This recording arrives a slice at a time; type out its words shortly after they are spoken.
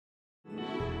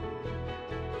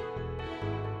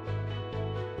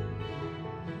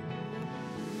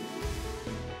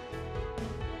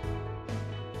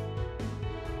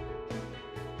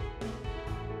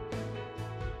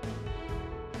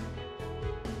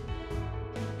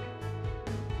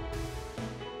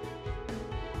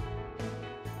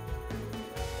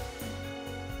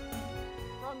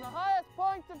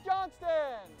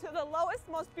to the lowest,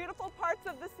 most beautiful parts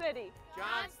of the city.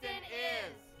 Johnston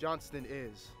is. Johnston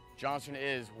is. Johnston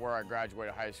is where I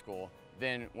graduated high school,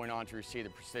 then went on to receive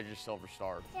the prestigious Silver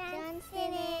Star.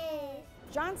 Johnston is.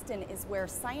 Johnston is where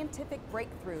scientific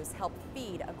breakthroughs help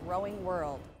feed a growing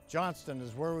world. Johnston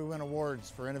is where we win awards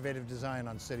for innovative design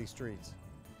on city streets.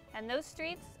 And those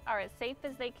streets are as safe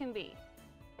as they can be.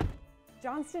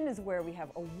 Johnston is where we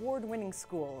have award-winning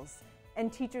schools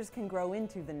and teachers can grow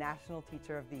into the National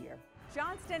Teacher of the Year.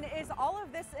 Johnston is all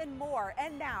of this and more,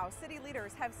 and now city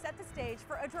leaders have set the stage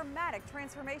for a dramatic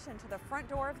transformation to the front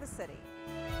door of the city.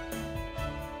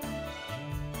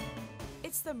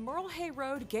 It's the Merle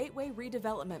Road Gateway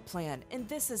Redevelopment Plan, and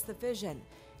this is the vision.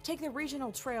 Take the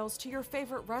regional trails to your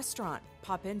favorite restaurant,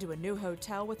 pop into a new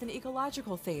hotel with an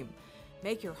ecological theme.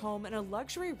 Make your home in a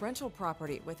luxury rental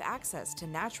property with access to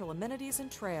natural amenities and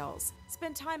trails.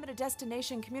 Spend time at a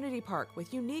destination community park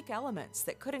with unique elements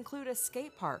that could include a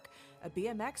skate park, a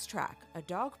BMX track, a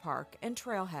dog park, and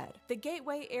trailhead. The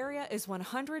Gateway area is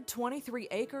 123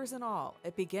 acres in all.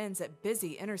 It begins at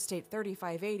busy Interstate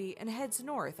 3580 and heads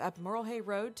north up Merle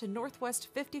Road to Northwest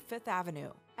 55th Avenue.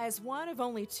 As one of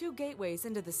only 2 gateways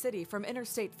into the city from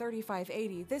Interstate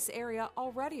 3580, this area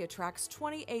already attracts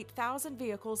 28,000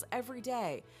 vehicles every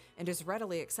day and is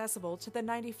readily accessible to the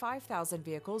 95,000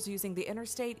 vehicles using the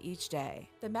interstate each day.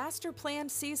 The master plan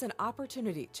sees an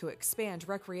opportunity to expand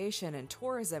recreation and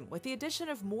tourism with the addition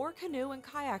of more canoe and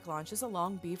kayak launches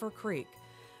along Beaver Creek.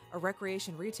 A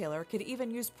recreation retailer could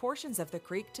even use portions of the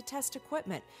creek to test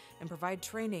equipment and provide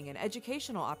training and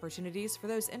educational opportunities for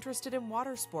those interested in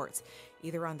water sports,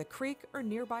 either on the creek or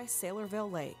nearby Saylorville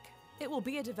Lake. It will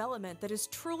be a development that is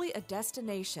truly a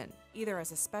destination, either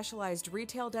as a specialized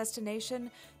retail destination,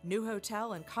 new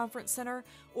hotel and conference center,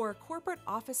 or a corporate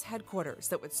office headquarters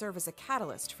that would serve as a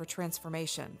catalyst for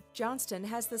transformation. Johnston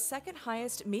has the second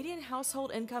highest median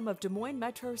household income of Des Moines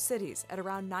metro cities at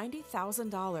around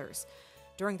 $90,000.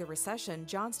 During the recession,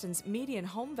 Johnston's median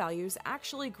home values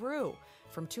actually grew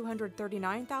from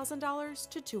 $239,000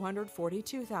 to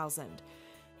 $242,000.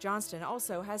 Johnston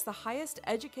also has the highest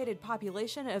educated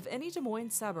population of any Des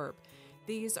Moines suburb.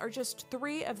 These are just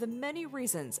 3 of the many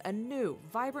reasons a new,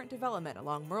 vibrant development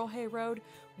along Merle Road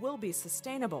will be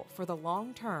sustainable for the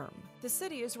long term. The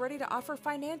city is ready to offer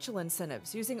financial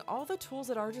incentives using all the tools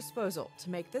at our disposal to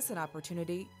make this an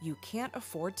opportunity you can't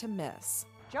afford to miss.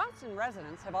 Johnston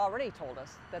residents have already told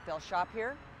us that they'll shop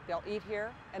here, they'll eat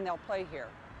here, and they'll play here.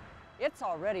 It's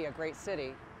already a great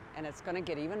city, and it's going to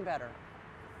get even better.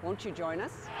 Won't you join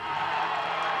us?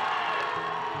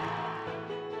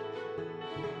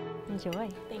 Enjoy.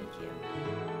 Thank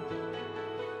you.